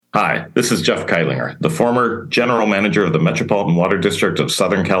Hi, this is Jeff Keilinger, the former General Manager of the Metropolitan Water District of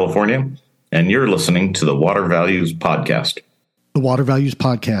Southern California, and you're listening to the Water Values Podcast. The Water Values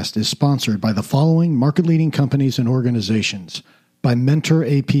Podcast is sponsored by the following market-leading companies and organizations: by Mentor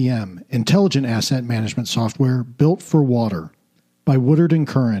APM, intelligent asset management software built for water; by Woodard &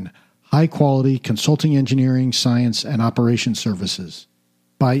 Curran, high-quality consulting engineering, science, and operations services;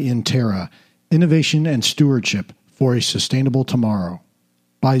 by Intera, innovation and stewardship for a sustainable tomorrow;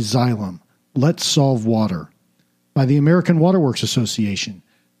 by Xylem, Let's Solve Water; by the American Waterworks Association,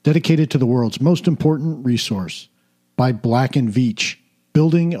 dedicated to the world's most important resource; by Black & Veatch,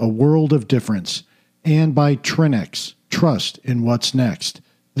 building a world of difference; and by Trinex, trust in what's next.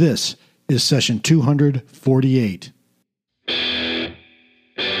 This is session 248.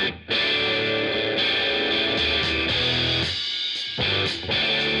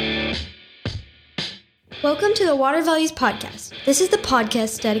 Welcome to the Water Values Podcast. This is the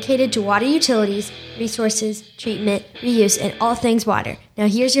podcast dedicated to water utilities, resources, treatment, reuse, and all things water. Now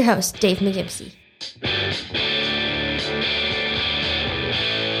here's your host, Dave McGimsey.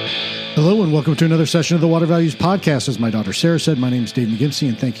 Hello and welcome to another session of the Water Values Podcast. As my daughter Sarah said, my name is Dave McGimsey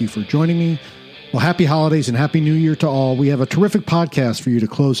and thank you for joining me. Well, happy holidays and happy new year to all. We have a terrific podcast for you to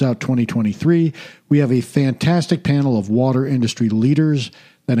close out 2023. We have a fantastic panel of water industry leaders.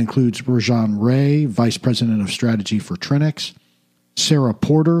 That includes Rajan Ray, Vice President of Strategy for Trinex; Sarah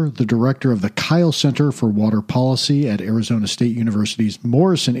Porter, the Director of the Kyle Center for Water Policy at Arizona State University's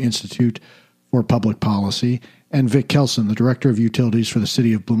Morrison Institute for Public Policy; and Vic Kelson, the Director of Utilities for the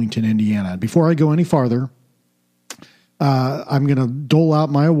City of Bloomington, Indiana. Before I go any farther, I'm going to dole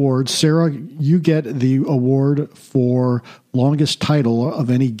out my awards. Sarah, you get the award for longest title of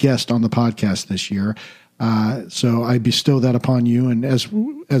any guest on the podcast this year. So I bestow that upon you. And as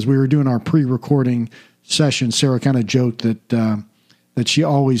we were doing our pre-recording session, Sarah kind of joked that she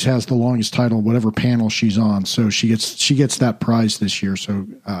always has the longest title, whatever panel she's on. So she gets that prize this year. So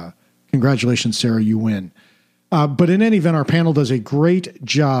congratulations, Sarah, you win. But in any event, our panel does a great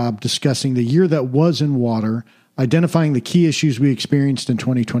job discussing the year that was in water, identifying the key issues we experienced in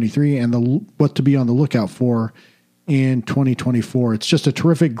 2023, and what to be on the lookout for in 2024. It's just a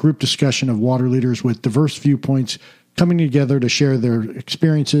terrific group discussion of water leaders with diverse viewpoints coming together to share their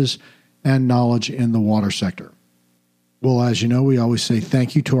experiences and knowledge in the water sector. Well, as you know, we always say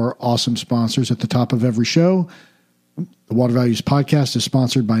thank you to our awesome sponsors at the top of every show. The Water Values Podcast is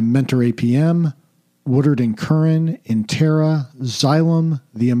sponsored by Mentor APM, Woodard & Curran, Intera, Xylem,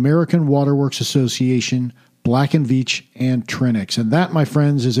 the American Waterworks Association, Black & Veatch, and Trinex. And that, my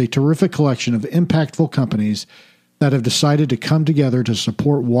friends, is a terrific collection of impactful companies that have decided to come together to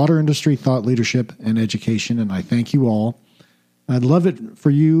support water industry thought leadership and education, and I thank you all. I'd love it for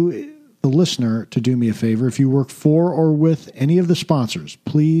you, the listener, to do me a favor. If you work for or with any of the sponsors,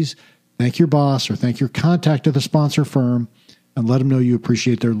 please thank your boss or thank your contact at the sponsor firm and let them know you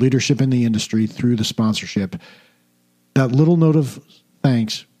appreciate their leadership in the industry through the sponsorship. That little note of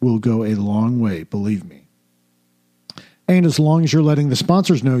thanks will go a long way, believe me. And as long as you're letting the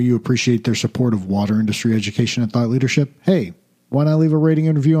sponsors know you appreciate their support of water industry education and thought leadership, hey, why not leave a rating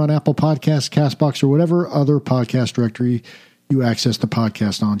and review on Apple Podcasts, CastBox, or whatever other podcast directory you access the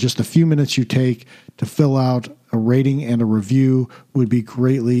podcast on? Just a few minutes you take to fill out a rating and a review would be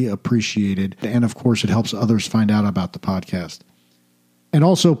greatly appreciated. And of course, it helps others find out about the podcast. And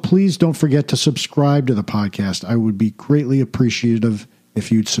also, please don't forget to subscribe to the podcast. I would be greatly appreciative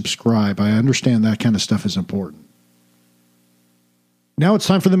if you'd subscribe. I understand that kind of stuff is important. Now it's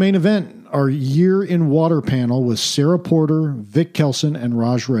time for the main event, our Year in Water panel with Sarah Porter, Vic Kelson, and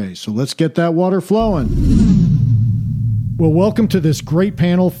Raj Ray. So let's get that water flowing. Well, welcome to this great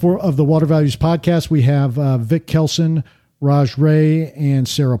panel of the Water Values Podcast. We have Vic Kelson, Raj Ray, and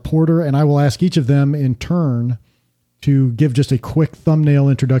Sarah Porter, and I will ask each of them in turn to give just a quick thumbnail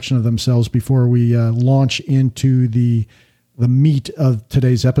introduction of themselves before we launch into the meat of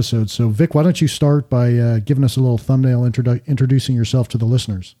today's episode. So, Vic, why don't you start by giving us a little thumbnail introducing yourself to the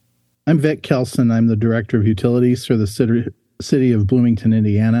listeners? I'm Vic Kelson. I'm the Director of Utilities for the City of Bloomington,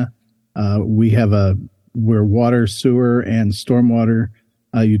 Indiana. We're water, sewer, and stormwater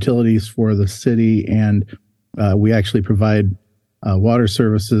utilities for the city, and we actually provide water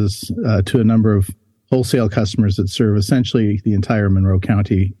services to a number of wholesale customers that serve essentially the entire Monroe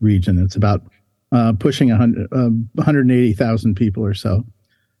County region. It's about pushing 180,000 people or so.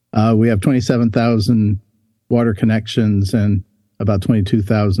 We have 27,000 water connections and about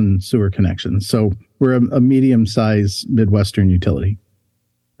 22,000 sewer connections. So we're a medium-sized Midwestern utility.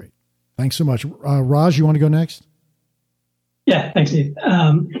 Great. Thanks so much. Raj, you want to go next? Yeah, thanks, Steve.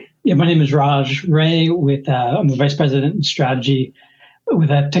 My name is Raj Ray. I'm the Vice President in Strategy with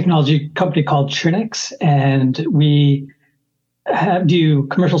a technology company called Trinix, and we do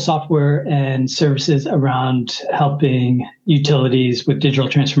commercial software and services around helping utilities with digital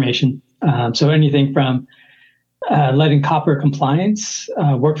transformation. So anything from lead and copper compliance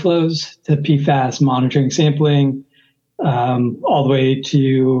workflows to PFAS monitoring, sampling, all the way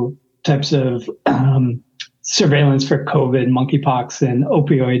to types of surveillance for COVID, monkeypox, and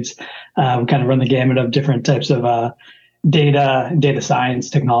opioids. Kind of run the gamut of different types of data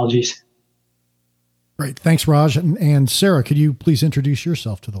science technologies. Great. Thanks, Raj. And Sarah, could you please introduce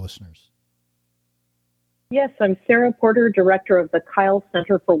yourself to the listeners? Yes, I'm Sarah Porter, Director of the Kyle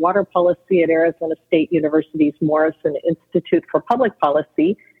Center for Water Policy at Arizona State University's Morrison Institute for Public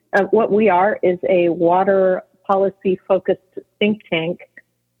Policy. What we are is a water policy-focused think tank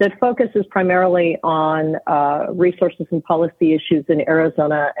that focuses primarily on resources and policy issues in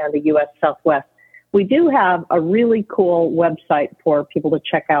Arizona and the U.S. Southwest. We do have a really cool website for people to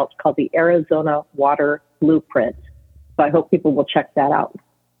check out called the Arizona Water Blueprint. So I hope people will check that out.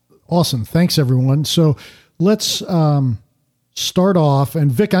 Awesome. Thanks, everyone. So let's start off.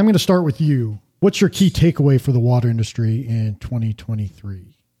 And Vic, I'm going to start with you. What's your key takeaway for the water industry in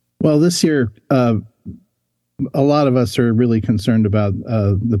 2023? Well, this year, a lot of us are really concerned about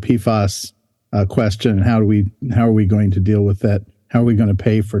the PFAS question. How are we going to deal with that? How are we going to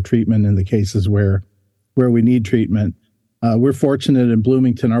pay for treatment in the cases where we need treatment? We're fortunate in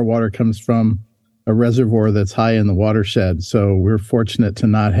Bloomington. Our water comes from a reservoir that's high in the watershed, so we're fortunate to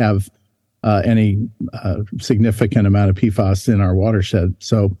not have any significant amount of PFAS in our watershed.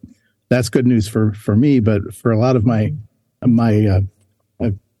 So that's good news for me, but for a lot of my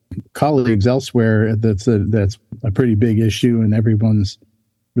colleagues elsewhere, that's a pretty big issue, and everyone's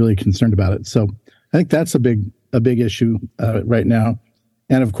really concerned about it. So I think that's a big issue right now.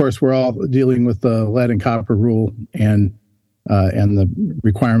 And of course, we're all dealing with the lead and copper rule and the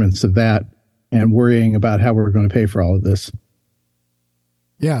requirements of that, and worrying about how we're going to pay for all of this.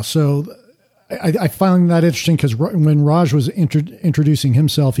 Yeah. So I find that interesting because when Raj was introducing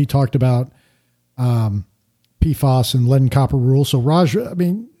himself, he talked about PFAS and lead and copper rule. So Raj, I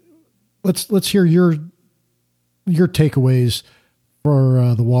mean, let's hear your takeaways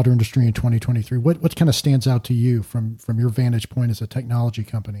for the water industry in 2023. What kind of stands out to you from your vantage point as a technology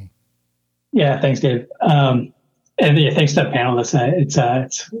company? Yeah, thanks, Dave. And yeah, thanks to the panelists. It's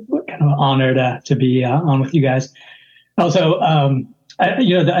kind of an honor to be on with you guys. Also,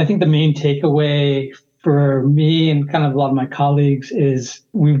 I think the main takeaway for me and kind of a lot of my colleagues is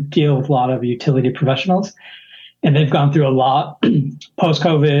we deal with a lot of utility professionals, and they've gone through a lot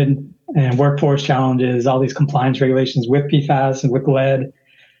post-COVID and workforce challenges, all these compliance regulations with PFAS and with lead,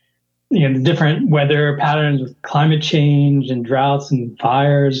 the different weather patterns with climate change and droughts and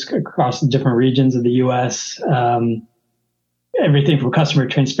fires across the different regions of the U.S., everything from customer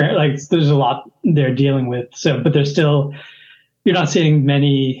transparent, like there's a lot they're dealing with. So, but there's still, you're not seeing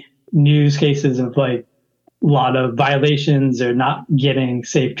many news cases of like a lot of violations or not getting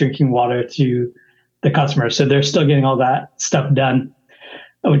safe drinking water to the customers. So they're still getting all that stuff done,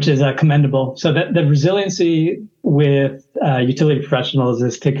 which is commendable. So that the resiliency with utility professionals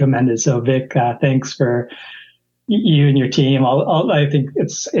is to commend it. So Vic, thanks for you and your team. I think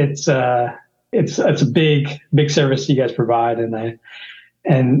it's a big service you guys provide, and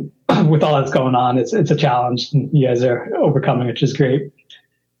with all that's going on, it's a challenge and you guys are overcoming, which is great.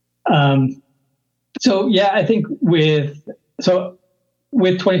 So yeah, I think with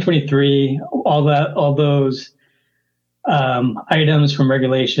 2023, all those items from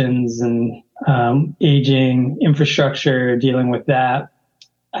regulations and aging infrastructure, dealing with that,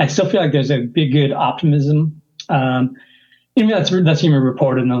 I still feel like there's a big good optimism. Even that's even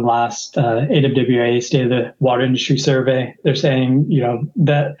reported in the last AWWA State of the Water Industry Survey. They're saying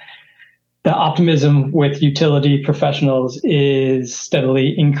that the optimism with utility professionals is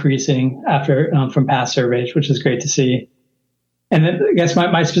steadily increasing after from past surveys, which is great to see. And then I guess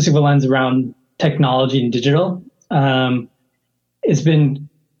my specific lens around technology and digital, it's been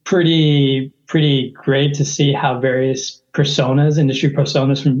pretty great to see how various industry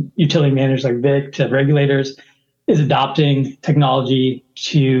personas from utility managers like Vic to regulators is adopting technology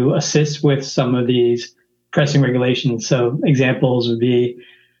to assist with some of these pressing regulations. So examples would be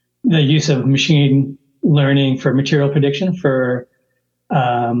the use of machine learning for material prediction for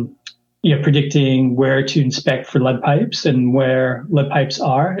predicting where to inspect for lead pipes and where lead pipes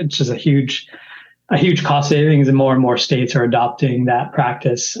are. It's just a huge cost savings, and more states are adopting that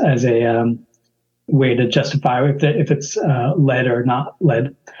practice as a way to justify if it's lead or not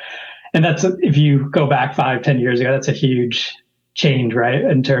lead. And that's, if you go back 5-10 years ago, that's a huge change, right?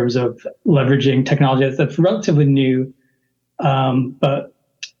 In terms of leveraging technology that's relatively new but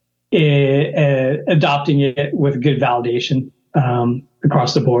adopting it with good validation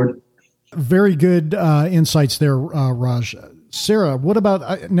across the board. Very good insights there, Raj. Sarah, what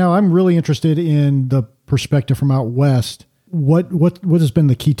about now? I'm really interested in the perspective from out west. What has been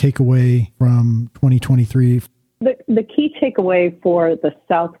the key takeaway from 2023? The key takeaway for the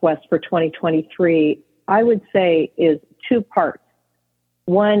Southwest for 2023, I would say, is two parts.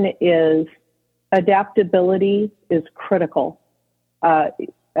 One is adaptability is critical. A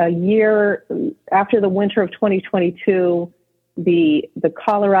year after the winter of 2022, the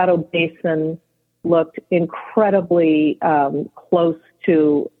Colorado Basin looked incredibly close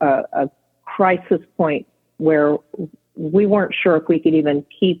to a crisis point where we weren't sure if we could even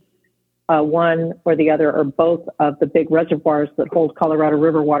keep one or the other or both of the big reservoirs that hold Colorado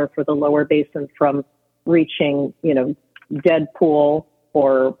River water for the lower basin from reaching, dead pool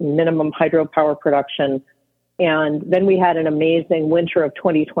or minimum hydropower production. And then we had an amazing winter of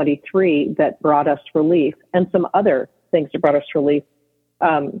 2023 that brought us relief, and some other things that brought us relief.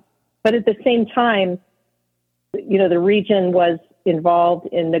 But at the same time, the region was involved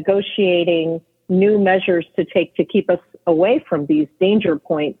in negotiating new measures to take to keep us away from these danger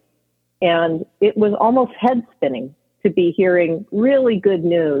points. And it was almost head spinning to be hearing really good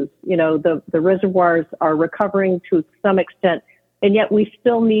news. The reservoirs are recovering to some extent, and yet we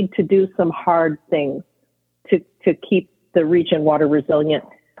still need to do some hard things to keep the region water resilient.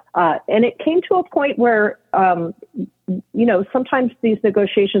 And it came to a point where, sometimes these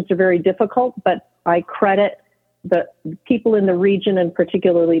negotiations are very difficult, but I credit the people in the region, and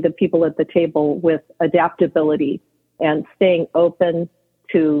particularly the people at the table, with adaptability and staying open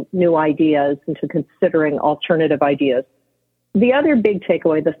to new ideas and to considering alternative ideas. The other big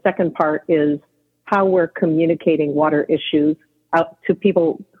takeaway, the second part, is how we're communicating water issues out to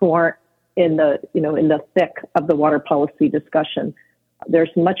people who aren't in the thick of the water policy discussion. There's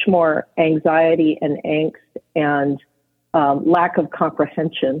much more anxiety and angst and lack of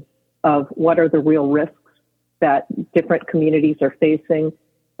comprehension of what are the real risks that different communities are facing.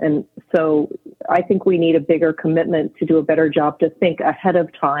 And so I think we need a bigger commitment to do a better job to think ahead of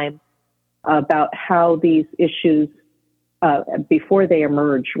time about how these issues, before they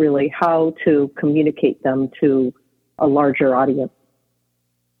emerge, really, how to communicate them to a larger audience.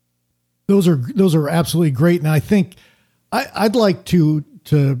 Those are absolutely great. And I think I'd like to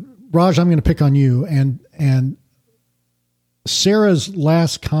Raj, I'm going to pick on you and Sarah's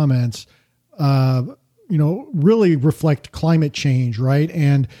last comments, really reflect climate change, right?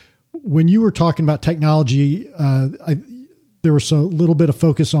 And when you were talking about technology, there was a little bit of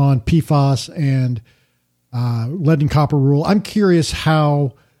focus on PFAS and lead and copper rule. I'm curious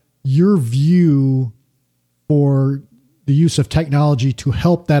how your view for the use of technology to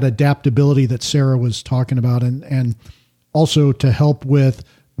help that adaptability that Sarah was talking about, and also to help with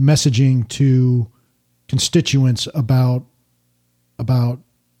messaging to constituents about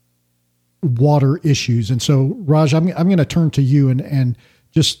water issues. And so, Raj, I'm going to turn to you and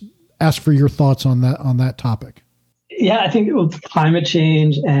just ask for your thoughts on that topic. Yeah, I think with climate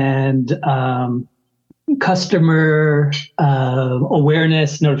change and customer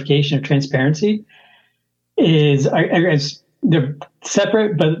awareness, notification, or transparency they're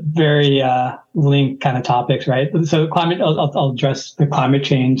separate but very linked kind of topics, right? So I'll address the climate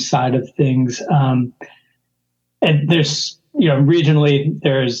change side of things. And there's, regionally,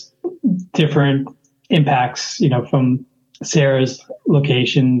 there's different impacts, from Sarah's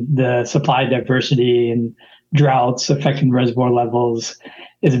location. The supply diversity and droughts affecting reservoir levels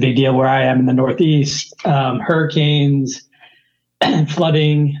is a big deal where I am in the Northeast. Hurricanes,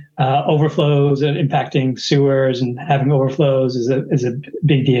 flooding, overflows and impacting sewers and having overflows is a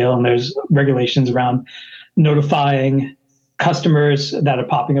big deal. And there's regulations around notifying customers that are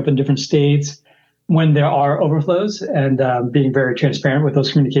popping up in different states when there are overflows, and being very transparent with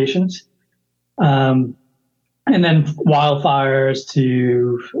those communications. And then wildfires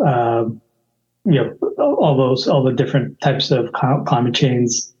to, all the different types of climate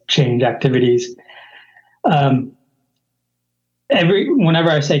change activities.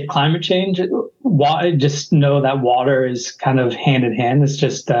 Whenever I say climate change, just know that water is kind of hand in hand. It's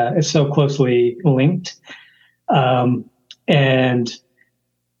just it's so closely linked, and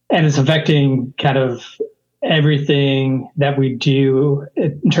it's affecting kind of everything that we do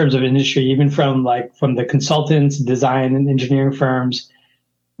in terms of industry, even from the consultants, design and engineering firms,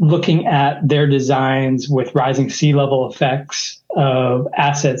 looking at their designs with rising sea level effects of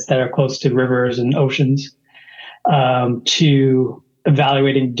assets that are close to rivers and oceans. To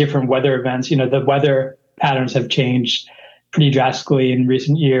evaluating different weather events. The weather patterns have changed pretty drastically in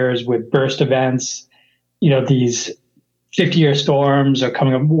recent years with burst events, these 50-year storms are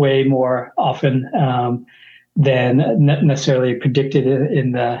coming up way more often than necessarily predicted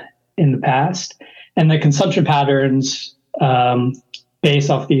in the past, and the consumption patterns based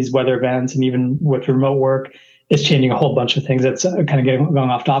off these weather events and even with remote work is changing a whole bunch of things. That's kind of going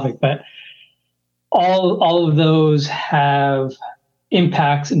off topic, but all of those have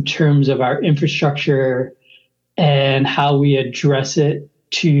impacts in terms of our infrastructure and how we address it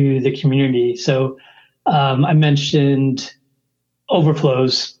to the community. So I mentioned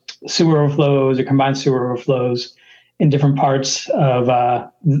overflows, sewer overflows or combined sewer overflows in different parts of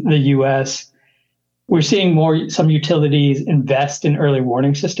the U.S. We're seeing some utilities invest in early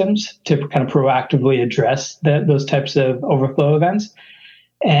warning systems to kind of proactively address those types of overflow events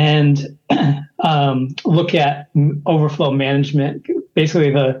and look at overflow management.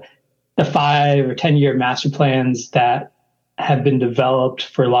 Basically, the 5 or 10-year master plans that have been developed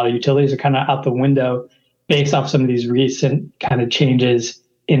for a lot of utilities are kind of out the window based off some of these recent kind of changes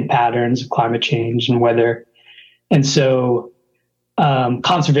in patterns of climate change and weather. And so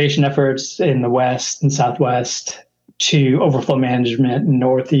conservation efforts in the West and Southwest to overflow management in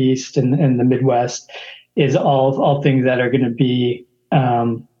Northeast and the Midwest is all things that are going to be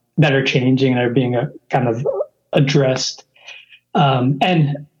that are changing and are being kind of addressed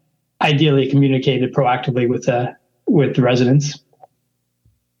and ideally communicated proactively with the residents.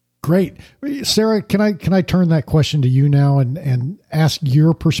 Great. Sarah, can I turn that question to you now and ask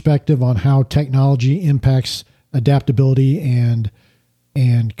your perspective on how technology impacts adaptability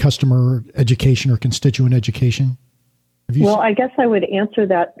and customer education or constituent education? Well, I guess I would answer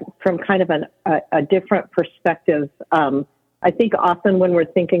that from kind of a different perspective. I think often when we're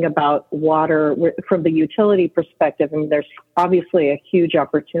thinking about water from the utility perspective, I mean, there's obviously a huge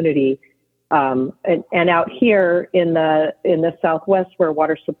opportunity. And out here in the Southwest, where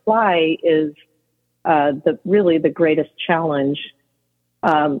water supply is really the greatest challenge,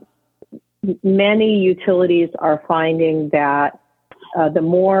 many utilities are finding that the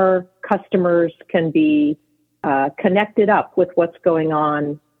more customers can be connected up with what's going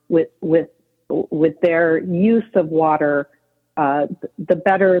on with their use of water, the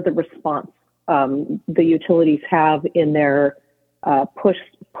better the response the utilities have in their push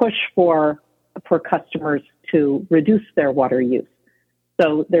for customers to reduce their water use.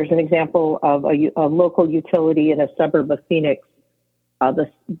 So there's an example of a local utility in a suburb of Phoenix, the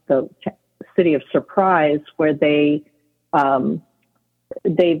city of Surprise, where they've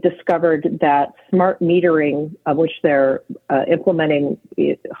discovered that smart metering, which they're implementing,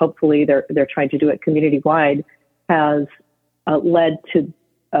 hopefully they're trying to do it community-wide, has led to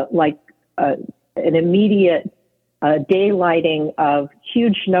an immediate daylighting of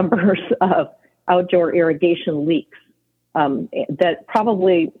huge numbers of outdoor irrigation leaks that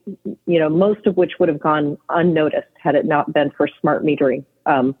probably, most of which would have gone unnoticed had it not been for smart metering.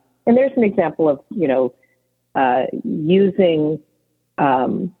 And there's an example of, using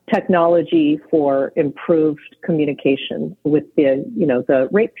technology for improved communication with the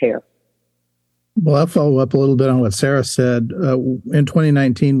ratepayer. Well, I'll follow up a little bit on what Sarah said. In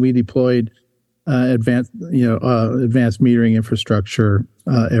 2019, we deployed advanced metering infrastructure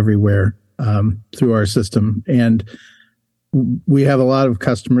everywhere through our system, and we have a lot of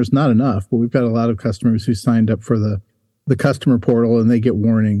customers. Not enough, but we've got a lot of customers who signed up for the customer portal, and they get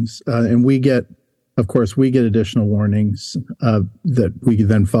warnings, and we get additional warnings that we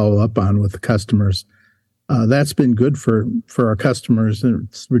then follow up on with the customers. That's been good for our customers, and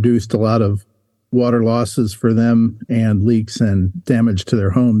it's reduced a lot of water losses for them and leaks and damage to their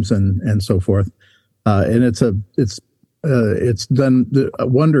homes and so forth. And it's done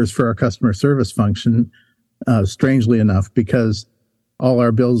wonders for our customer service function, strangely enough, because all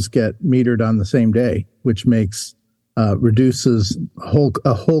our bills get metered on the same day, which reduces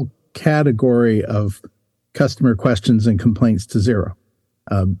a whole category of customer questions and complaints to zero.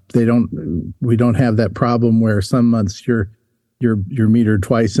 We don't have that problem where some months you're metered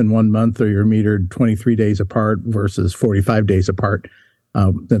twice in 1 month, or you're metered 23 days apart versus 45 days apart.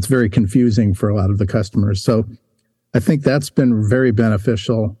 That's very confusing for a lot of the customers. So I think that's been very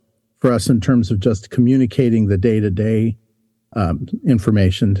beneficial for us in terms of just communicating the day-to-day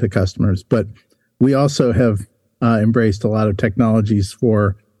information to customers. But we also have embraced a lot of technologies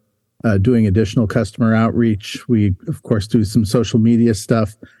for doing additional customer outreach. We, of course, do some social media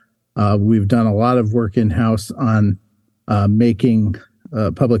stuff. We've done a lot of work in-house on making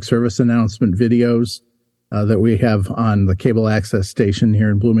public service announcement videos that we have on the cable access station here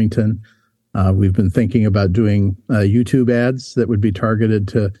in Bloomington. We've been thinking about doing YouTube ads that would be targeted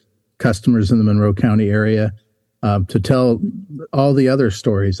to customers in the Monroe County area to tell all the other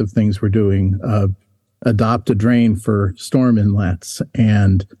stories of things we're doing, adopt a drain for storm inlets,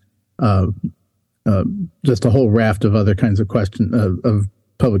 and just a whole raft of other kinds of of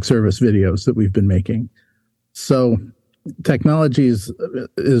public service videos that we've been making. So technology is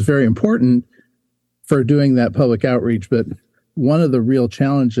very important for doing that public outreach, but one of the real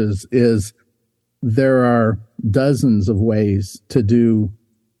challenges is there are dozens of ways to do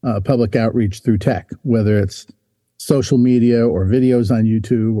public outreach through tech, whether it's social media or videos on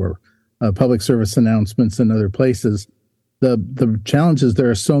YouTube or public service announcements in other places. The challenge is there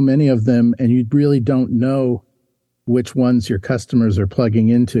are so many of them, and you really don't know which ones your customers are plugging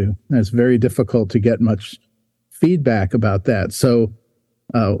into. And it's very difficult to get much feedback about that. So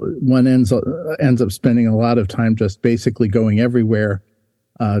one ends up spending a lot of time just basically going everywhere,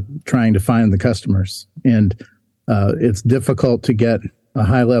 trying to find the customers. And it's difficult to get a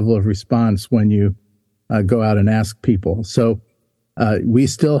high level of response when you go out and ask people. So we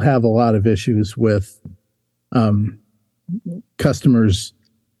still have a lot of issues with customers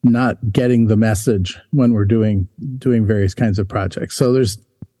not getting the message when we're doing various kinds of projects. So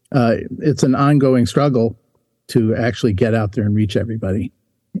it's an ongoing struggle to actually get out there and reach everybody.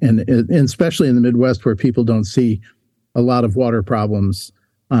 And especially in the Midwest, where people don't see a lot of water problems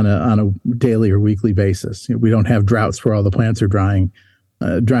on a daily or weekly basis. We don't have droughts where all the plants are drying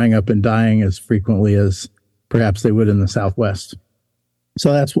up and dying as frequently as perhaps they would in the Southwest.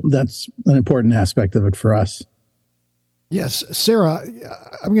 So that's an important aspect of it for us. Yes, Sarah,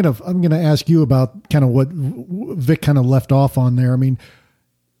 I'm gonna ask you about kind of what Vic kind of left off on there. I mean,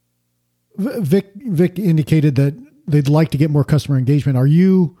 Vic indicated that they'd like to get more customer engagement. Are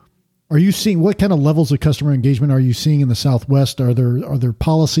you seeing, what kind of levels of customer engagement are you seeing in the Southwest? Are there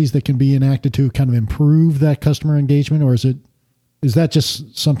policies that can be enacted to kind of improve that customer engagement, or is that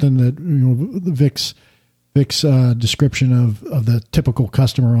just something that, Vic's description of the typical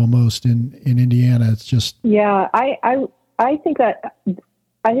customer almost in Indiana? It's just, yeah, I think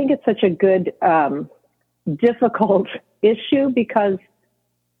it's such a good difficult issue, because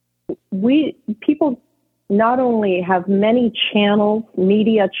people not only have many channels,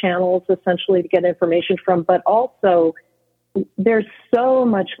 media channels essentially to get information from, but also there's so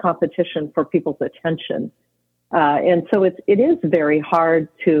much competition for people's attention. And so it is very hard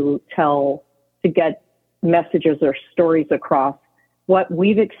to get messages or stories across. What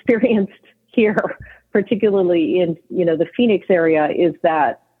we've experienced here, particularly in the Phoenix area, is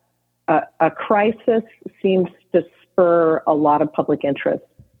that a crisis seems to spur a lot of public interest,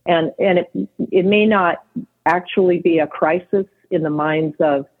 and it may not actually be a crisis in the minds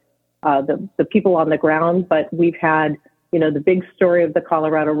of the people on the ground, but we've had the big story of the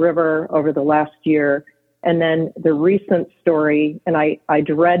Colorado River over the last year, and then the recent story, and I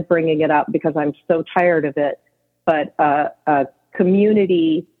dread bringing it up because I'm so tired of it, but a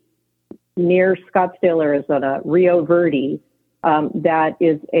community near Scottsdale, Arizona, Rio Verde, that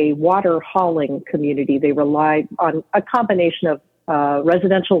is a water hauling community. They rely on a combination of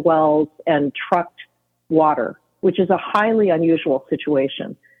residential wells and trucked water, which is a highly unusual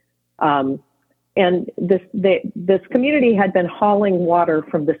situation. And this community had been hauling water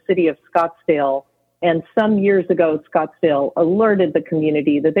from the city of Scottsdale, and some years ago, Scottsdale alerted the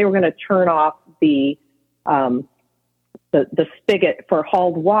community that they were going to turn off the spigot for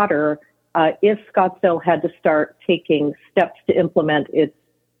hauled water if Scottsdale had to start taking steps to implement its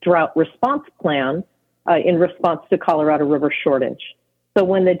drought response plan in response to Colorado River shortage. So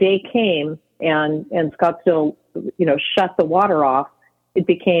when the day came and Scottsdale, shut the water off, it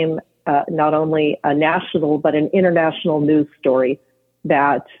became not only a national but an international news story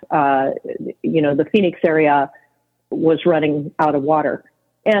that the Phoenix area was running out of water.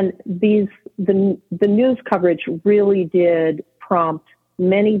 And the news coverage really did prompt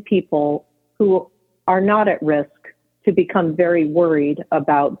many people who are not at risk to become very worried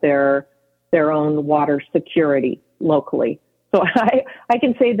about their own water security locally. So I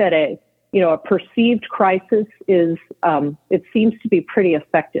can say that a perceived crisis is it seems to be pretty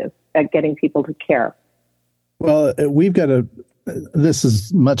effective at getting people to care. Well, this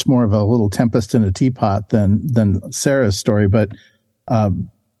is much more of a little tempest in a teapot than Sarah's story, but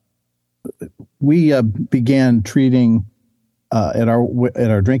we began treating at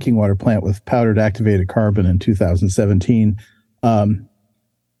our drinking water plant with powdered activated carbon in 2017,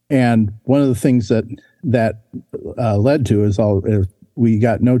 and one of the things that led to is we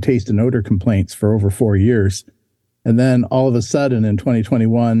got no taste and odor complaints for over 4 years, and then all of a sudden in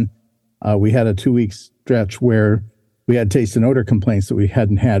 2021 we had a 2-week stretch where we had taste and odor complaints that we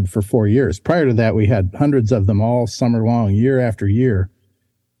hadn't had for 4 years. Prior to that, we had hundreds of them all summer long, year after year.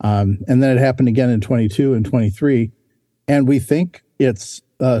 And then it happened again in 22 and 23. And we think it's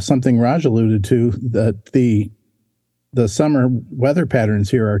something Raj alluded to, that the summer weather patterns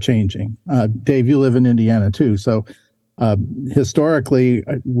here are changing. Dave, you live in Indiana too, so historically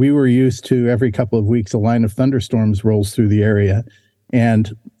we were used to every couple of weeks a line of thunderstorms rolls through the area,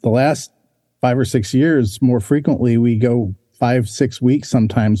 and the last 5 or 6 years, more frequently we go 5-6 weeks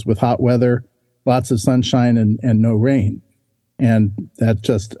sometimes with hot weather, lots of sunshine, and no rain. And that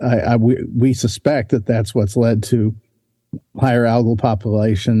just, we suspect that that's what's led to higher algal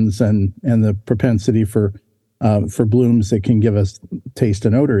populations and the propensity for blooms that can give us taste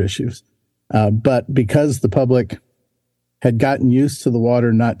and odor issues. But because the public had gotten used to the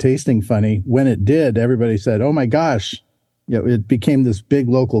water not tasting funny, when it did, everybody said, "Oh my gosh!" It became this big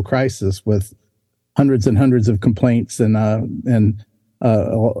local crisis with hundreds and hundreds of complaints and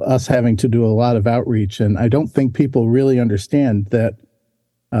us having to do a lot of outreach. And I don't think people really understand that,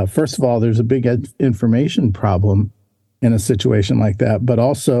 first of all, there's a big information problem in a situation like that, but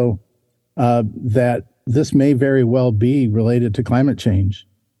also that this may very well be related to climate change.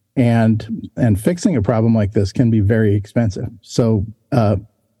 And fixing a problem like this can be very expensive. So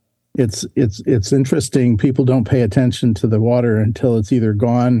it's interesting. People don't pay attention to the water until it's either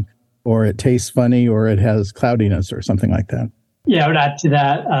gone or it tastes funny or it has cloudiness or something like that. Yeah, I would add to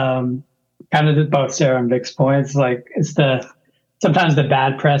that, kind of both Sarah and Vic's points. Like, it's sometimes the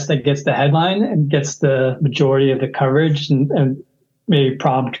bad press that gets the headline and gets the majority of the coverage, and maybe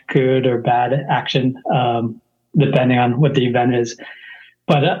prompt good or bad action, depending on what the event is.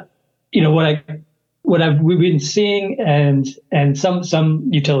 But we've been seeing, and some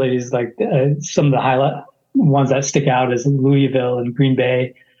utilities, like some of the highlight ones that stick out is Louisville and Green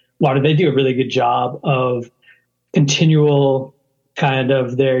Bay Water. They do a really good job of continual kind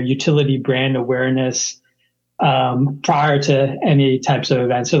of their utility brand awareness prior to any types of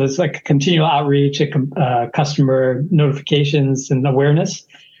events. So there's like continual outreach, customer notifications and awareness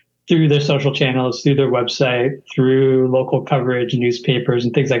through their social channels, through their website, through local coverage, newspapers,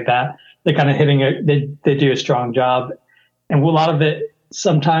 and things like that. They're kind of hitting it. They do a strong job, and a lot of it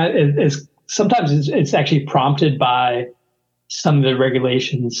sometimes it's actually prompted by some of the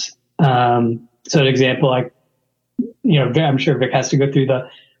regulations. So an example, like, I'm sure Vic has to go through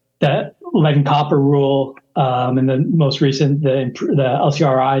the lead and copper rule, and the most recent, the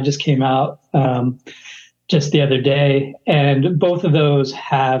LCRI just came out just the other day, and both of those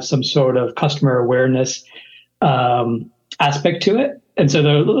have some sort of customer awareness aspect to it, and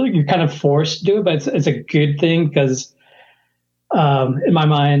so you're kind of forced to do it, but it's a good thing because, in my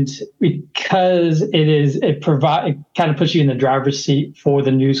mind, because it kind of puts you in the driver's seat for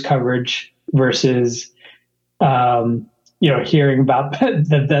the news coverage versus hearing about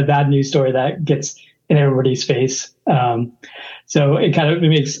the bad news story that gets in everybody's face. So it kind of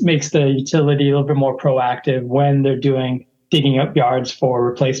makes the utility a little bit more proactive when they're digging up yards for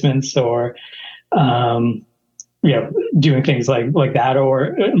replacements or, doing things like that, or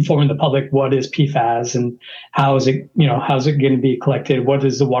informing the public what is PFAS and how's it going to be collected? What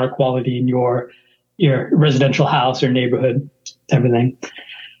is the water quality in your residential house or neighborhood, everything.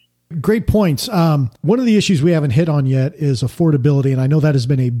 Great points. One of the issues we haven't hit on yet is affordability, and I know that has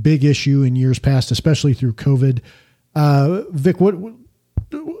been a big issue in years past, especially through COVID. Vic,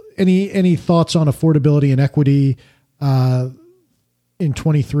 any thoughts on affordability and equity in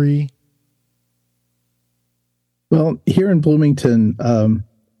 23? Well, here in Bloomington,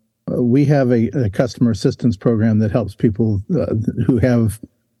 we have a customer assistance program that helps people who have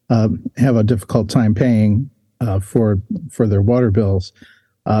a difficult time paying for their water bills.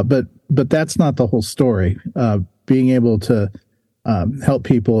 But that's not the whole story. Being able to help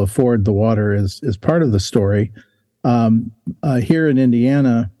people afford the water is part of the story. Here in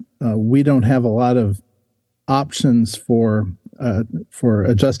Indiana, we don't have a lot of options for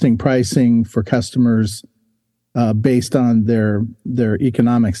adjusting pricing for customers based on their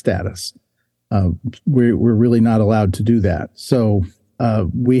economic status. We're really not allowed to do that. So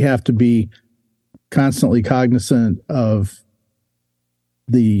we have to be constantly cognizant of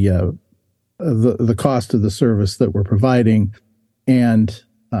the cost of the service that we're providing, and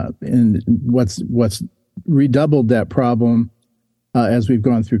what's redoubled that problem as we've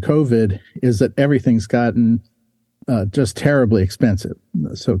gone through COVID is that everything's gotten just terribly expensive.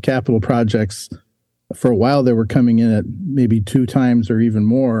 So capital projects, for a while, they were coming in at maybe 2 times or even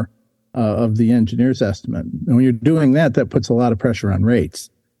more of the engineer's estimate. And when you're doing that, that puts a lot of pressure on rates,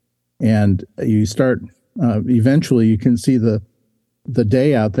 and you start eventually you can see the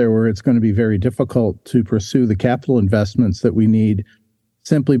day out there where it's going to be very difficult to pursue the capital investments that we need,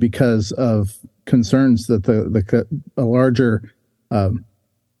 simply because of concerns that a larger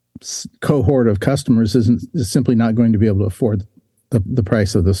cohort of customers is simply not going to be able to afford the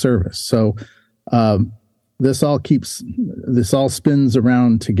price of the service. So this all spins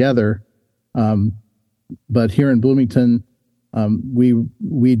around together. But here in Bloomington,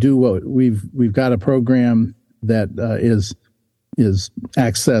 we do what we've got a program that is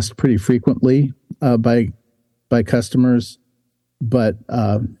accessed pretty frequently by customers, but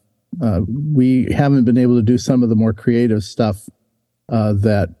we haven't been able to do some of the more creative stuff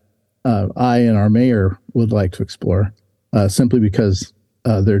that I and our mayor would like to explore, simply because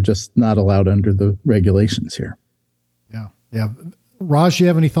they're just not allowed under the regulations here. Yeah. Raj, do you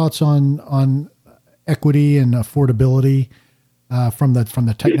have any thoughts on equity and affordability from the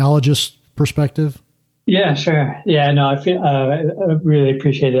technologist perspective? Yeah, sure. Yeah, no, I really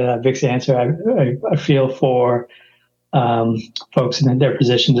appreciated Vic's answer. I feel for folks in their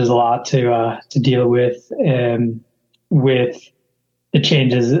positions. There's a lot to deal with the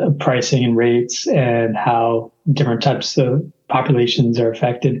changes of pricing and rates and how different types of populations are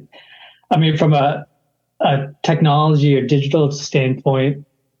affected. I mean, from a technology or digital standpoint,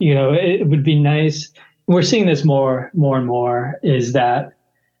 it would be nice. We're seeing this more and more, is that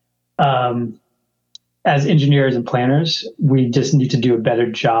as engineers and planners, we just need to do a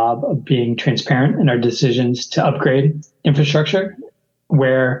better job of being transparent in our decisions to upgrade infrastructure,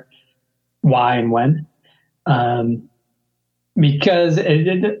 where, why, and when. Because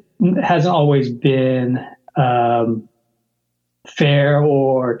it hasn't always been fair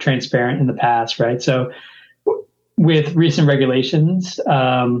or transparent in the past, right? So with recent regulations,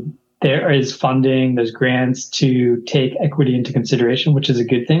 there is funding, there's grants to take equity into consideration, which is a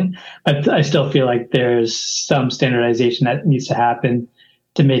good thing. But I still feel like there's some standardization that needs to happen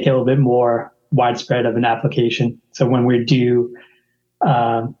to make it a little bit more widespread of an application. So when we do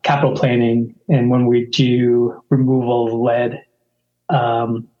capital planning and when we do removal of lead,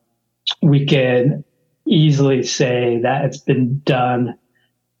 we can easily say that it's been done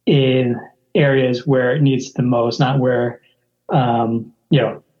in areas where it needs the most, not where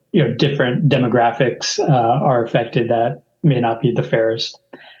different demographics are affected that may not be the fairest.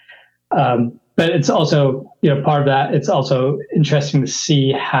 But it's also, part of that, it's also interesting to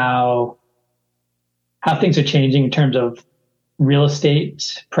see how things are changing in terms of real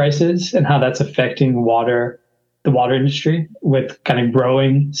estate prices and how that's affecting the water industry with kind of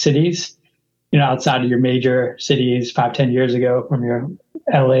growing cities, outside of your major cities 5-10 years ago, from your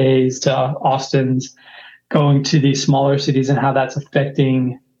LAs to Austins, going to these smaller cities, and how that's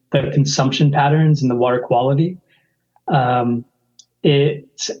affecting the consumption patterns and the water quality. That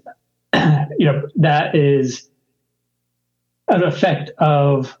is an effect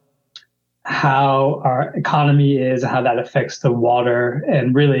of how our economy is, how that affects the water.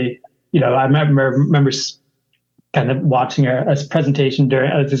 And really, I remember kind of watching a presentation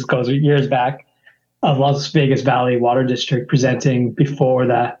this goes years back, of Las Vegas Valley Water District presenting before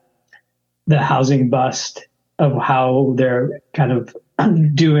the housing bust, of how they're kind of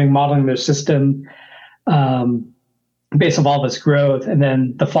modeling their system based on all this growth. And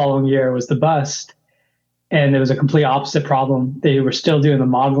then the following year was the bust, and it was a complete opposite problem. They were still doing the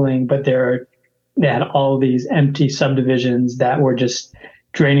modeling, but they had all these empty subdivisions that were just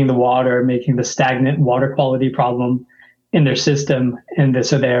draining the water, making the stagnant water quality problem in their system. And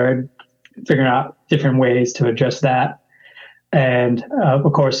so they're figuring out different ways to address that. And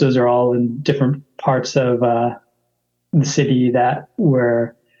of course, those are all in different parts of the city that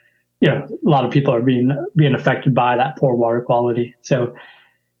where, a lot of people are being affected by that poor water quality. So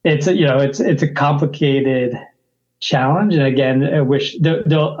it's a complicated challenge. And again, I wish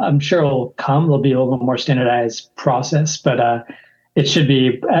I'm sure it'll come. There'll be a little bit more standardized process, but it should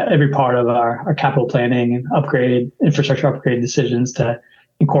be every part of our capital planning and infrastructure upgrade decisions to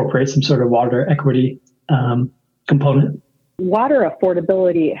incorporate some sort of water equity component. Water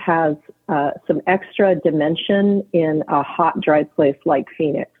affordability has some extra dimension in a hot, dry place like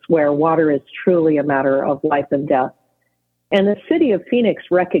Phoenix, where water is truly a matter of life and death. And the city of Phoenix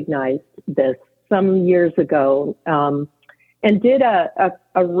recognized this some years ago and did a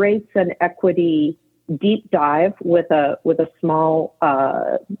rates and equity deep dive with a small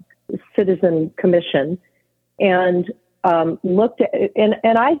citizen commission, and looked at, and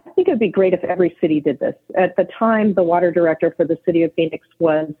I think it would be great if every city did this. At the time, the water director for the city of Phoenix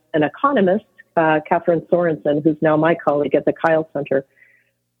was an economist, Catherine Sorensen, who's now my colleague at the Kyle Center.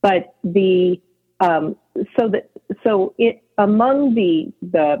 But among the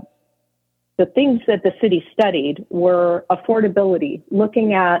things that the city studied were affordability,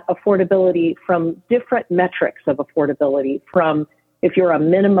 looking at affordability from different metrics of affordability, from if you're a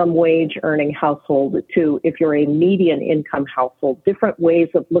minimum wage earning household to if you're a median income household, different ways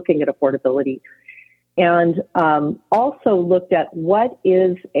of looking at affordability. and also looked at what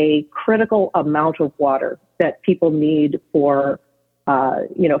is a critical amount of water that people need for,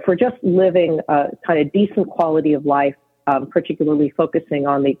 for just living a kind of decent quality of life, particularly focusing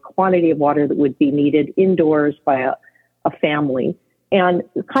on the quantity of water that would be needed indoors by a family, and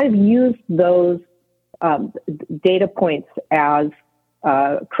kind of used those data points as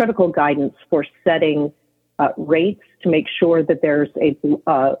critical guidance for setting rates to make sure that there's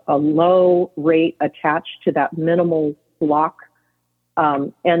a low rate attached to that minimal block,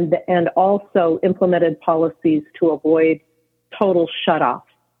 and also implemented policies to avoid total shutoff.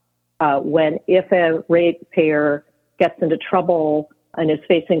 If a ratepayer gets into trouble and is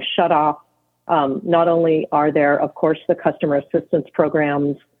facing shutoff, not only are there, of course, the customer assistance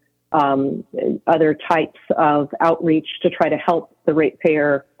programs, other types of outreach to try to help the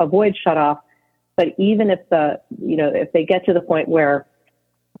ratepayer avoid shutoff, but even if if they get to the point where,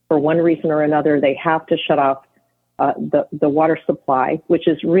 for one reason or another, they have to shut off the water supply, which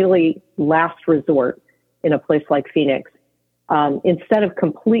is really last resort in a place like Phoenix, instead of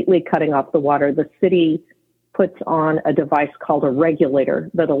completely cutting off the water, the city puts on a device called a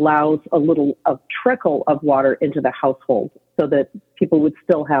regulator that allows a trickle of water into the household so that people would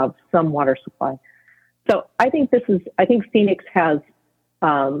still have some water supply. So I think Phoenix has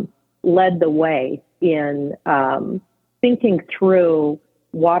led the way in thinking through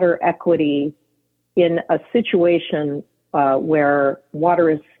water equity in a situation where water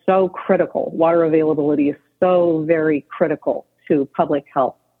is so critical. Water availability is so very critical to public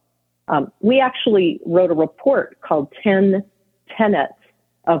health. We actually wrote a report called 10 Tenets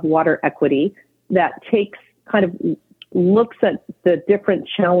of Water Equity that looks at the different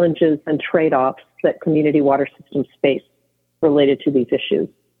challenges and trade-offs that community water systems face related to these issues.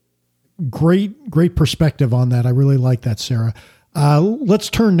 Great perspective on that. I really like that, Sarah. Let's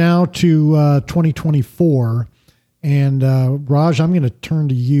turn now to 2024. And Raj, I'm going to turn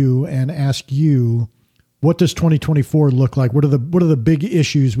to you and ask you, what does 2024 look like? What are the big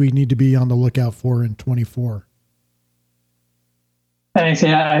issues we need to be on the lookout for in 24? Thanks.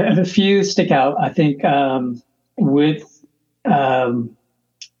 Yeah, I have a few stick out. I think with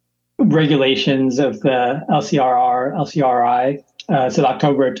regulations of the LCRI, so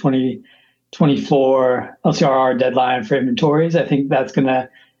October 2024 LCRR deadline for inventories, I think that's going to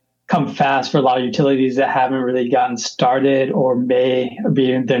come fast for a lot of utilities that haven't really gotten started or may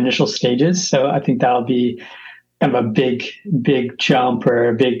be in the initial stages. So I think that'll be kind of a big jump or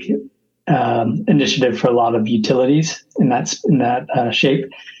a big initiative for a lot of utilities in that shape.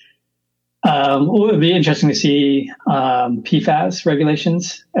 It'll be interesting to see PFAS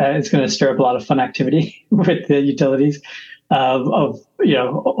regulations. It's going to stir up a lot of fun activity with the utilities of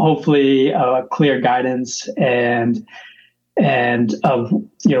hopefully clear guidance and of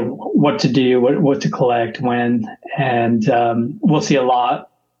what to do, what to collect when, and we'll see a lot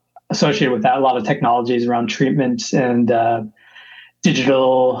associated with that. A lot of technologies around treatment and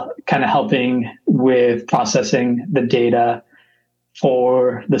digital kind of helping with processing the data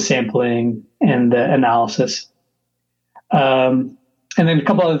for the sampling and the analysis. And then a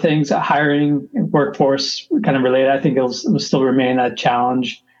couple other things, hiring, workforce kind of related. I think it'll still remain a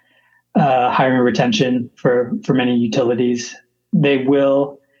challenge. Hiring and retention for many utilities. They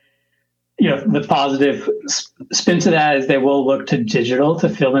will, the positive spin to that is they will look to digital to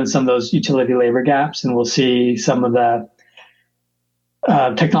fill in some of those utility labor gaps. And we'll see some of the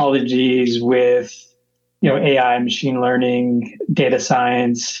technologies with, AI, machine learning, data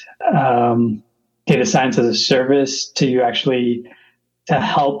science as a service to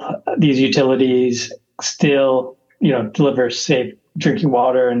help these utilities still, deliver safe drinking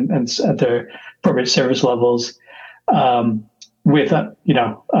water and at their appropriate service levels, with a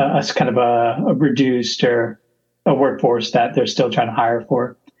kind of a reduced or a workforce that they're still trying to hire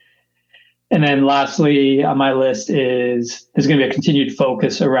for. And then lastly on my list there's going to be a continued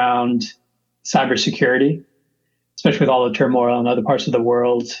focus around cybersecurity, especially with all the turmoil in other parts of the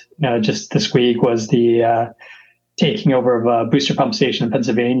world. Just this week was the taking over of a booster pump station in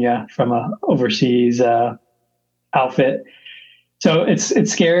Pennsylvania from a overseas outfit. So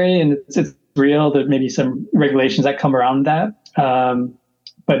it's scary and it's real. There may be some regulations that come around that.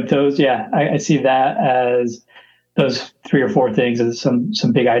 But those, I see that as those 3 or 4 things as some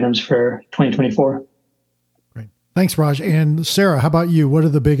big items for 2024. Great. Thanks, Raj. And Sarah, how about you? What are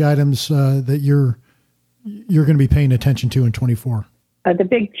the big items that you're going to be paying attention to in 24? The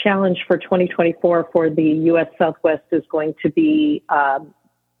big challenge for 2024 for the U.S. Southwest is going to be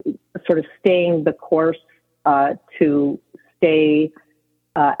sort of staying the course to stay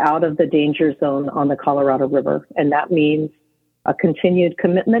out of the danger zone on the Colorado River. And that means a continued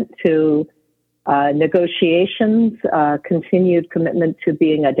commitment to negotiations, continued commitment to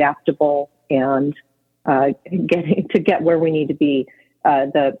being adaptable and get where we need to be.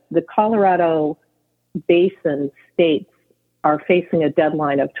 The Colorado Basin states are facing a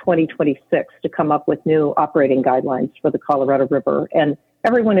deadline of 2026 to come up with new operating guidelines for the Colorado River. And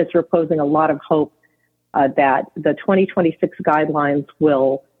everyone is reposing a lot of hope that the 2026 guidelines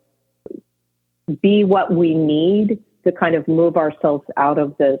will be what we need to kind of move ourselves out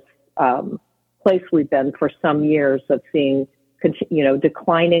of this place we've been for some years of seeing,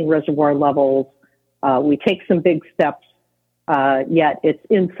 declining reservoir levels. We take some big steps, yet it's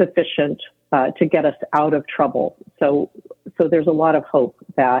insufficient to get us out of trouble. So there's a lot of hope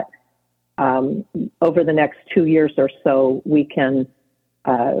that over the next 2 years or so, we can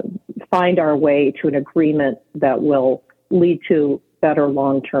find our way to an agreement that will lead to better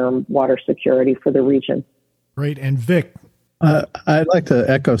long-term water security for the region. Great. And Vic? I'd like to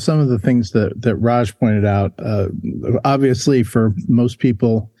echo some of the things that Raj pointed out. Obviously, for most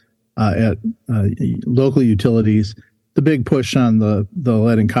people at local utilities, the big push on the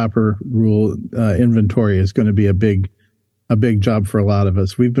lead and copper rule inventory is going to be a big job for a lot of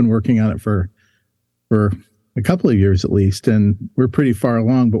us. We've been working on it for a couple of years at least, and we're pretty far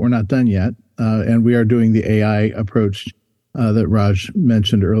along, but we're not done yet. And we are doing the AI approach that Raj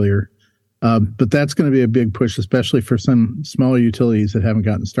mentioned earlier. But that's going to be a big push, especially for some smaller utilities that haven't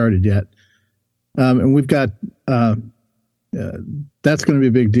gotten started yet. And we've got that's going to be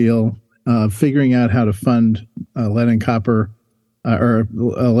a big deal. Figuring out how to fund lead and copper or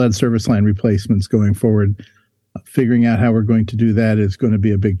lead service line replacements going forward. Figuring out how we're going to do that is going to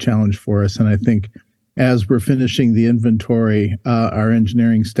be a big challenge for us. And I think as we're finishing the inventory, our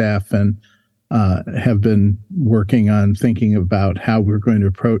engineering staff and have been working on thinking about how we're going to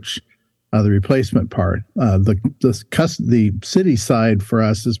approach the replacement part. The city side for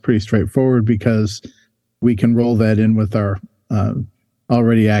us is pretty straightforward because we can roll that in with our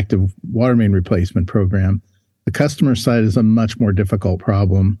already active water main replacement program. The customer side is a much more difficult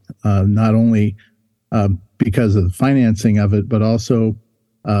problem, not only because of the financing of it, but also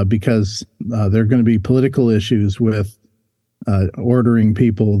because there are going to be political issues with ordering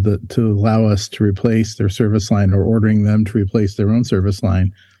people to allow us to replace their service line or ordering them to replace their own service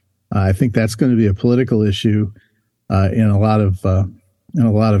line. I think that's going to be a political issue in a lot of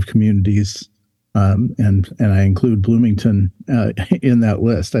communities, and I include Bloomington in that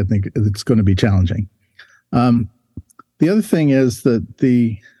list. I think it's going to be challenging. The other thing is that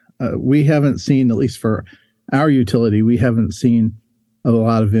we haven't seen, at least for our utility, we haven't seen a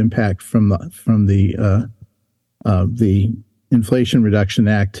lot of impact from the Inflation Reduction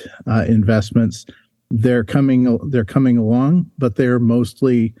Act investments. They're coming along, but they're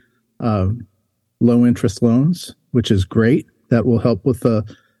mostly low interest loans, which is great. That will help with a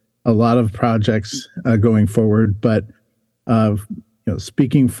lot of projects going forward. But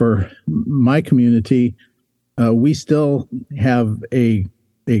speaking for my community, we still have a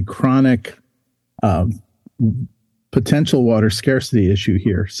chronic potential water scarcity issue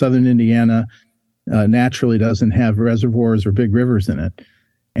here. Southern Indiana naturally doesn't have reservoirs or big rivers in it,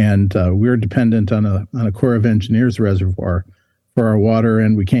 and we're dependent on a Corps of Engineers reservoir for our water,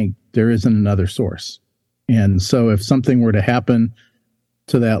 and there isn't another source. And so if something were to happen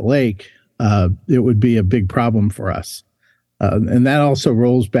to that lake, it would be a big problem for us. And that also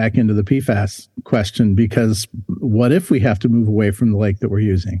rolls back into the PFAS question, because what if we have to move away from the lake that we're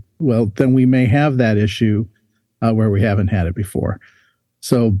using? Well, then we may have that issue where we haven't had it before.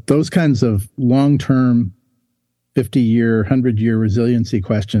 So those kinds of long-term 50-year, 100-year resiliency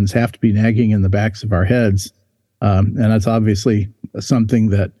questions have to be nagging in the backs of our heads. And that's obviously something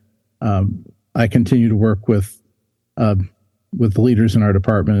that I continue to work with the leaders in our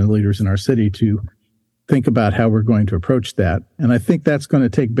department and leaders in our city to think about how we're going to approach that. And I think that's going to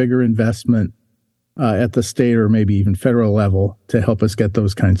take bigger investment at the state or maybe even federal level to help us get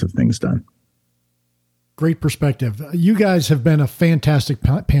those kinds of things done. Great perspective. You guys have been a fantastic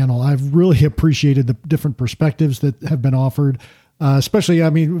panel. I've really appreciated the different perspectives that have been offered. Especially, I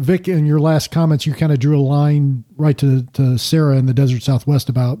mean, Vic, in your last comments, you kind of drew a line right to Sarah in the Desert Southwest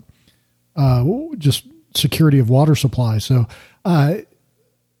about just security of water supply. So,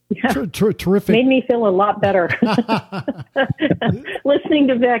 terrific. Made me feel a lot better listening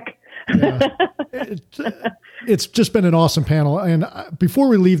to Vic. It's just been an awesome panel. And before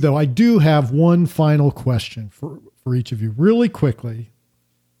we leave, though, I do have one final question for each of you really quickly.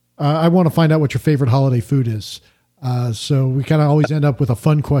 I want to find out what your favorite holiday food is. So we kind of always end up with a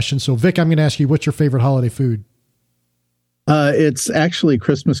fun question. So Vic, I'm going to ask you, what's your favorite holiday food? It's actually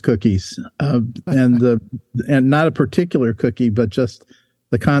Christmas cookies, and not a particular cookie, but just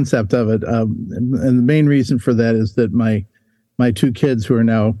concept of it. And the main reason for that is that my two kids, who are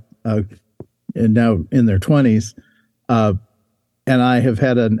now in their 20s, and I have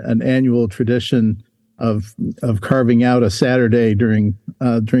had an annual tradition of carving out a Saturday during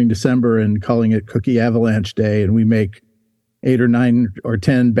December and calling it Cookie Avalanche Day, and we make 8 or 9 or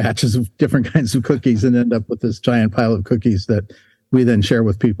 10 batches of different kinds of cookies and end up with this giant pile of cookies that we then share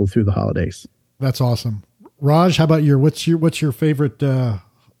with people through the holidays. That's awesome. Raj, how about what's your favorite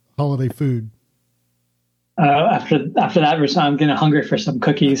holiday food? After that, I'm getting hungry for some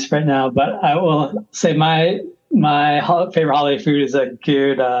cookies right now, but I will say my favorite holiday food is a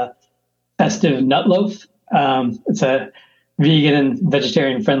good festive nut loaf. It's a vegan and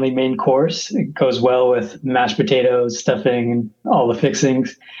vegetarian friendly main course. It goes well with mashed potatoes, stuffing, and all the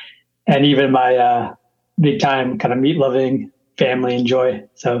fixings. And even my big time kind of meat loving family enjoy.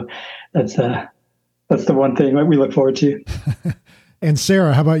 So that's the one thing that we look forward to. And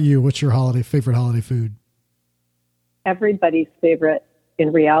Sarah, how about you? What's your favorite holiday food? Everybody's favorite.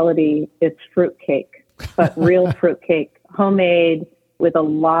 In reality, it's fruitcake, but real fruitcake, homemade with a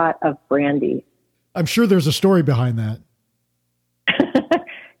lot of brandy. I'm sure there's a story behind that.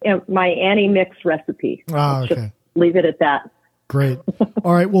 My Annie mix recipe. Okay. Just leave it at that. Great.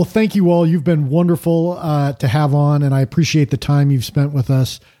 All right. Well, thank you all. You've been wonderful to have on, and I appreciate the time you've spent with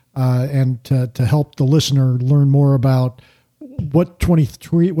us and to help the listener learn more about what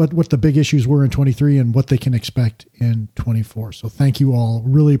the big issues were in 23 and what they can expect in 24. So thank you all.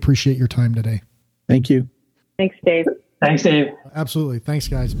 Really appreciate your time today. Thank you. Thanks, Dave. Thanks, Dave. Absolutely. Thanks,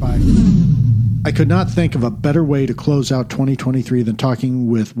 guys. Bye. I could not think of a better way to close out 2023 than talking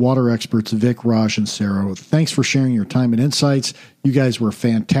with water experts Vic, Raj, and Sarah. Thanks for sharing your time and insights. You guys were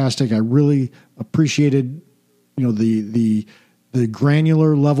fantastic. I really appreciated, the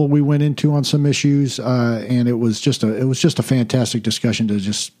granular level we went into on some issues, and it was just a fantastic discussion to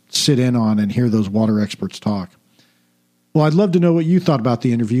just sit in on and hear those water experts talk. Well, I'd love to know what you thought about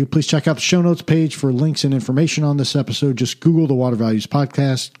the interview. Please check out the show notes page for links and information on this episode. Just Google the Water Values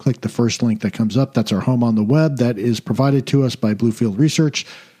Podcast. Click the first link that comes up. That's our home on the web. That is provided to us by Bluefield Research.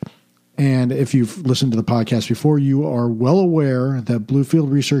 And if you've listened to the podcast before, you are well aware that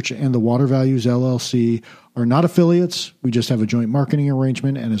Bluefield Research and the Water Values LLC are not affiliates. We just have a joint marketing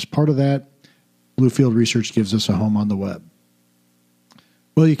arrangement. And as part of that, Bluefield Research gives us a home on the web.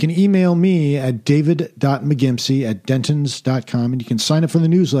 Well, you can email me at david.mcgimpsey@dentons.com, and you can sign up for the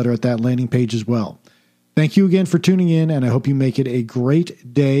newsletter at that landing page as well. Thank you again for tuning in, and I hope you make it a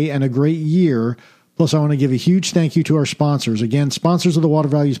great day and a great year. Plus, I want to give a huge thank you to our sponsors. Again, sponsors of the Water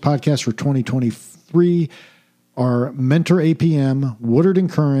Values Podcast for 2023 are Mentor APM, Woodard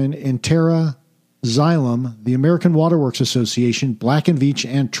 & Curran, Intera, Xylem, the American Waterworks Association, Black & Veatch,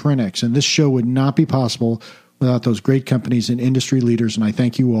 and Trinix. And this show would not be possible without those great companies and industry leaders, and I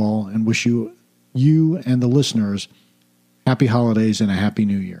thank you all and wish you and the listeners happy holidays and a happy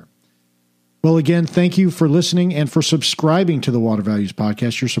new year. Well, again, thank you for listening and for subscribing to the Water Values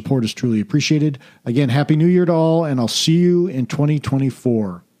Podcast. Your support is truly appreciated. Again, happy new year to all, and I'll see you in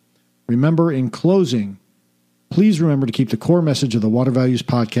 2024. Remember, in closing, please remember to keep the core message of the Water Values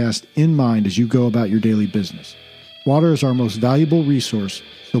Podcast in mind as you go about your daily business. Water is our most valuable resource,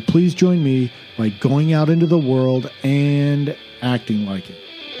 so please join me by going out into the world and acting like it.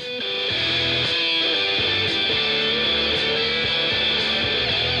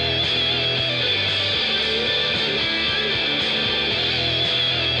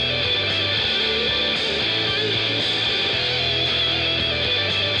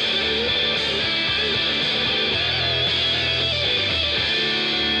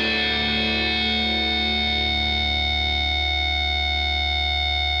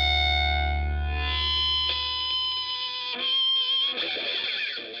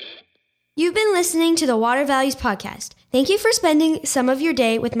 You've been listening to the Water Values Podcast. Thank you for spending some of your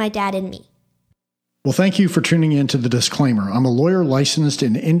day with my dad and me. Well, thank you for tuning in to the disclaimer. I'm a lawyer licensed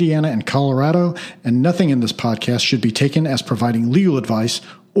in Indiana and Colorado, and nothing in this podcast should be taken as providing legal advice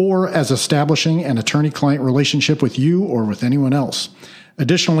or as establishing an attorney-client relationship with you or with anyone else.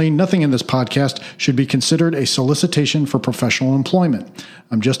 Additionally, nothing in this podcast should be considered a solicitation for professional employment.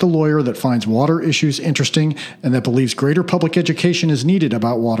 I'm just a lawyer that finds water issues interesting and that believes greater public education is needed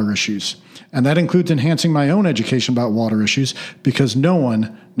about water issues. And that includes enhancing my own education about water issues because no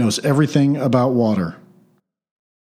one knows everything about water.